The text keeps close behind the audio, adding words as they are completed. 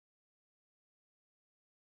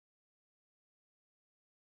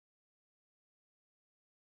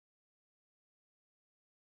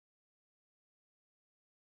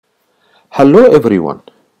Hello everyone.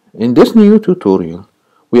 In this new tutorial,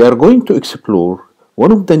 we are going to explore one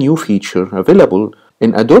of the new features available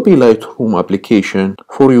in Adobe Lightroom application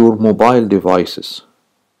for your mobile devices.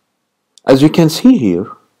 As you can see here,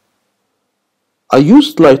 I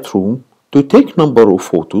used Lightroom to take number of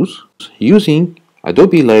photos using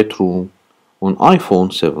Adobe Lightroom on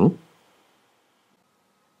iPhone 7.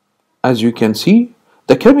 As you can see,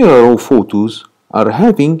 the camera raw photos are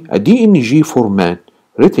having a DNG format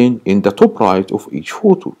written in the top right of each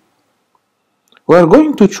photo. We are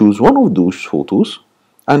going to choose one of those photos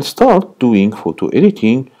and start doing photo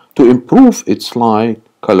editing to improve its light,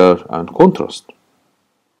 color and contrast.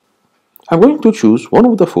 I'm going to choose one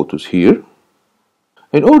of the photos here.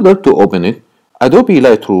 In order to open it, Adobe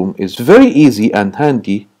Lightroom is very easy and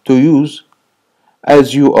handy to use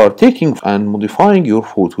as you are taking and modifying your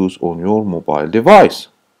photos on your mobile device.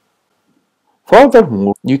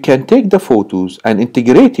 Furthermore, you can take the photos and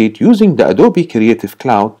integrate it using the Adobe Creative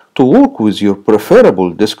Cloud to work with your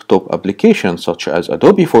preferable desktop applications such as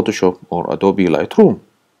Adobe Photoshop or Adobe Lightroom.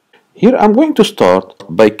 Here I'm going to start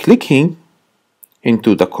by clicking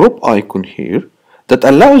into the crop icon here that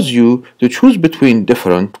allows you to choose between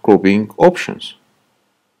different cropping options.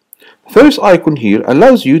 The first icon here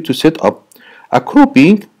allows you to set up a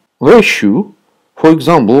cropping ratio. For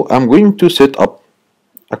example, I'm going to set up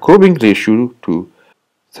a cropping ratio to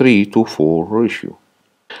 3:4 ratio.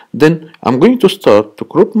 Then I'm going to start to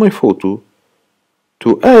crop my photo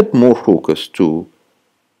to add more focus to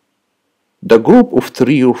the group of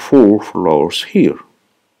 3 or 4 flowers here.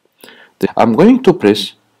 Then I'm going to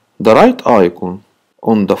press the right icon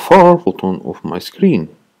on the far bottom of my screen.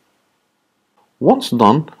 Once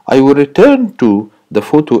done, I will return to the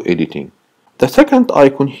photo editing. The second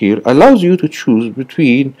icon here allows you to choose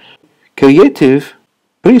between creative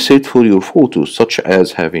preset for your photos, such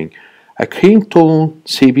as having a cream tone,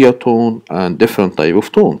 sepia tone, and different type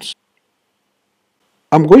of tones.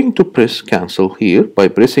 I'm going to press cancel here by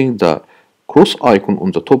pressing the cross icon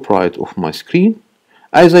on the top right of my screen,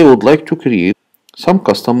 as I would like to create some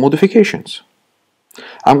custom modifications.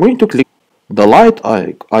 I'm going to click the light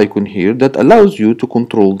icon here that allows you to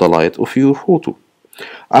control the light of your photo.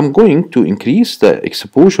 I'm going to increase the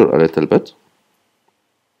exposure a little bit.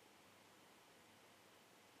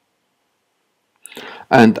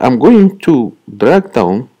 And I'm going to drag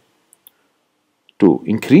down to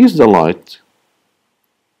increase the light,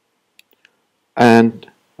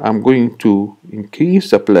 and I'm going to increase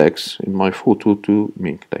the blacks in my photo to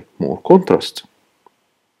make like more contrast.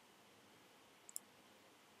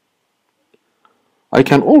 I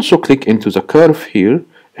can also click into the curve here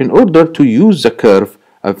in order to use the curve,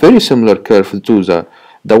 a very similar curve to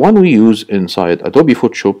the one we use inside Adobe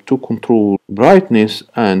Photoshop to control brightness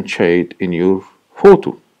and shade in your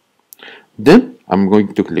photo. Then I'm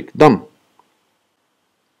going to click done.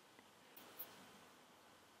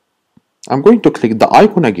 I'm going to click the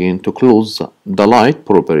icon again to close the light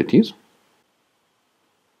properties,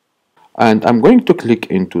 and I'm going to click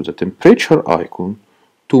into the temperature icon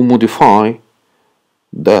to modify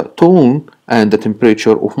the tone and the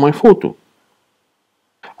temperature of my photo.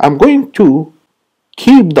 I'm going to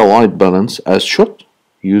keep the white balance as shot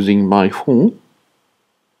using my phone,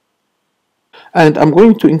 and I'm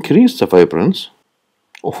going to increase the vibrance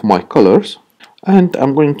of my colors, and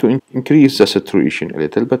I'm going to increase the saturation a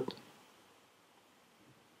little bit.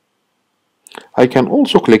 I can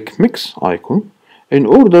also click mix icon in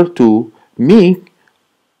order to make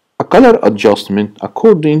a color adjustment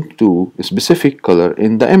according to a specific color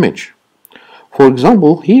in the image. For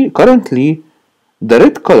example, here currently the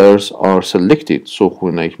red colors are selected, so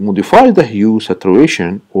when I modify the hue,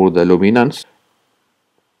 saturation or the luminance,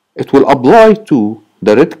 it will apply to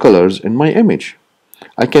the red colors in my image.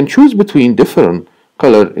 I can choose between different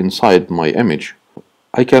colors inside my image.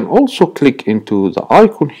 I can also click into the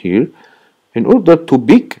icon here in order to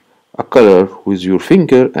pick a color with your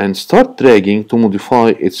finger and start dragging to modify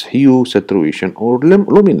its hue, saturation or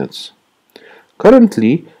luminance.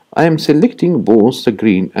 Currently, I am selecting both the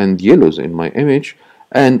green and yellows in my image,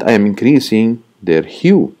 and I am increasing their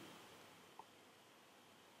hue.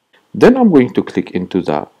 Then I'm going to click into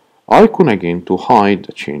the icon again to hide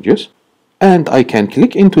the changes, and I can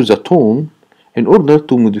click into the tone in order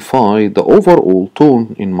to modify the overall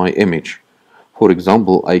tone in my image. For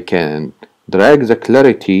example, I can drag the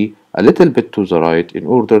clarity a little bit to the right in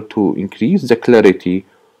order to increase the clarity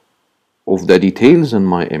of the details in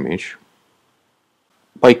my image.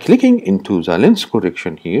 By clicking into the lens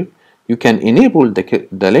correction here, you can enable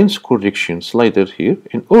the lens correction slider here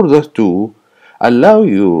in order to allow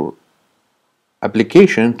your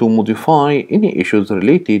application to modify any issues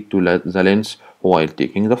related to the lens while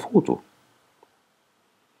taking the photo.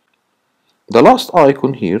 The last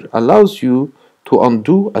icon here allows you to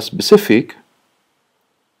undo a specific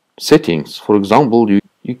settings. For example,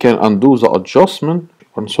 you can undo the adjustment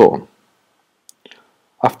and so on.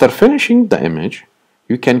 After finishing the image,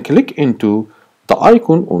 you can click into the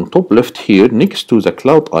icon on top left here next to the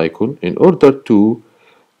cloud icon in order to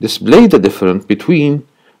display the difference between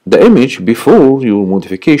the image before your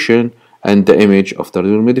modification and the image after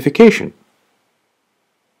your modification.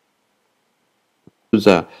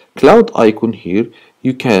 The cloud icon here,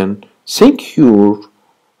 you can sync your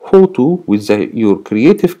photo with your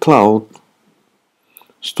Creative Cloud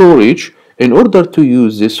storage in order to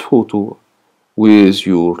use this photo with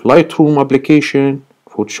your Lightroom application,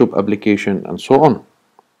 Photoshop application, and so on.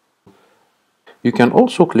 You can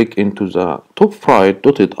also click into the top right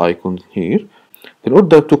dotted icon here in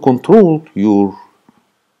order to control your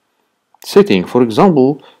setting. For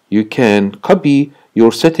example, you can copy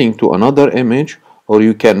your setting to another image, or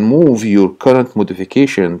you can move your current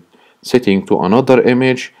modification setting to another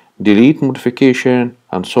image, delete modification,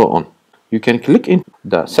 and so on. You can click in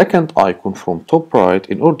the second icon from top right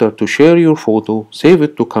in order to share your photo, save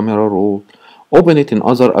it to camera roll, open it in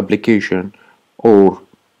other application, or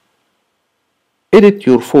edit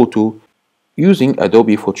your photo using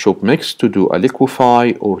Adobe Photoshop Mix to do a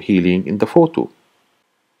liquify or healing in the photo.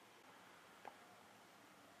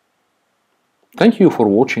 Thank you for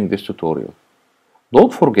watching this tutorial.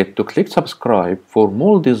 Don't forget to click subscribe for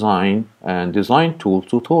more design and design tool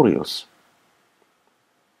tutorials.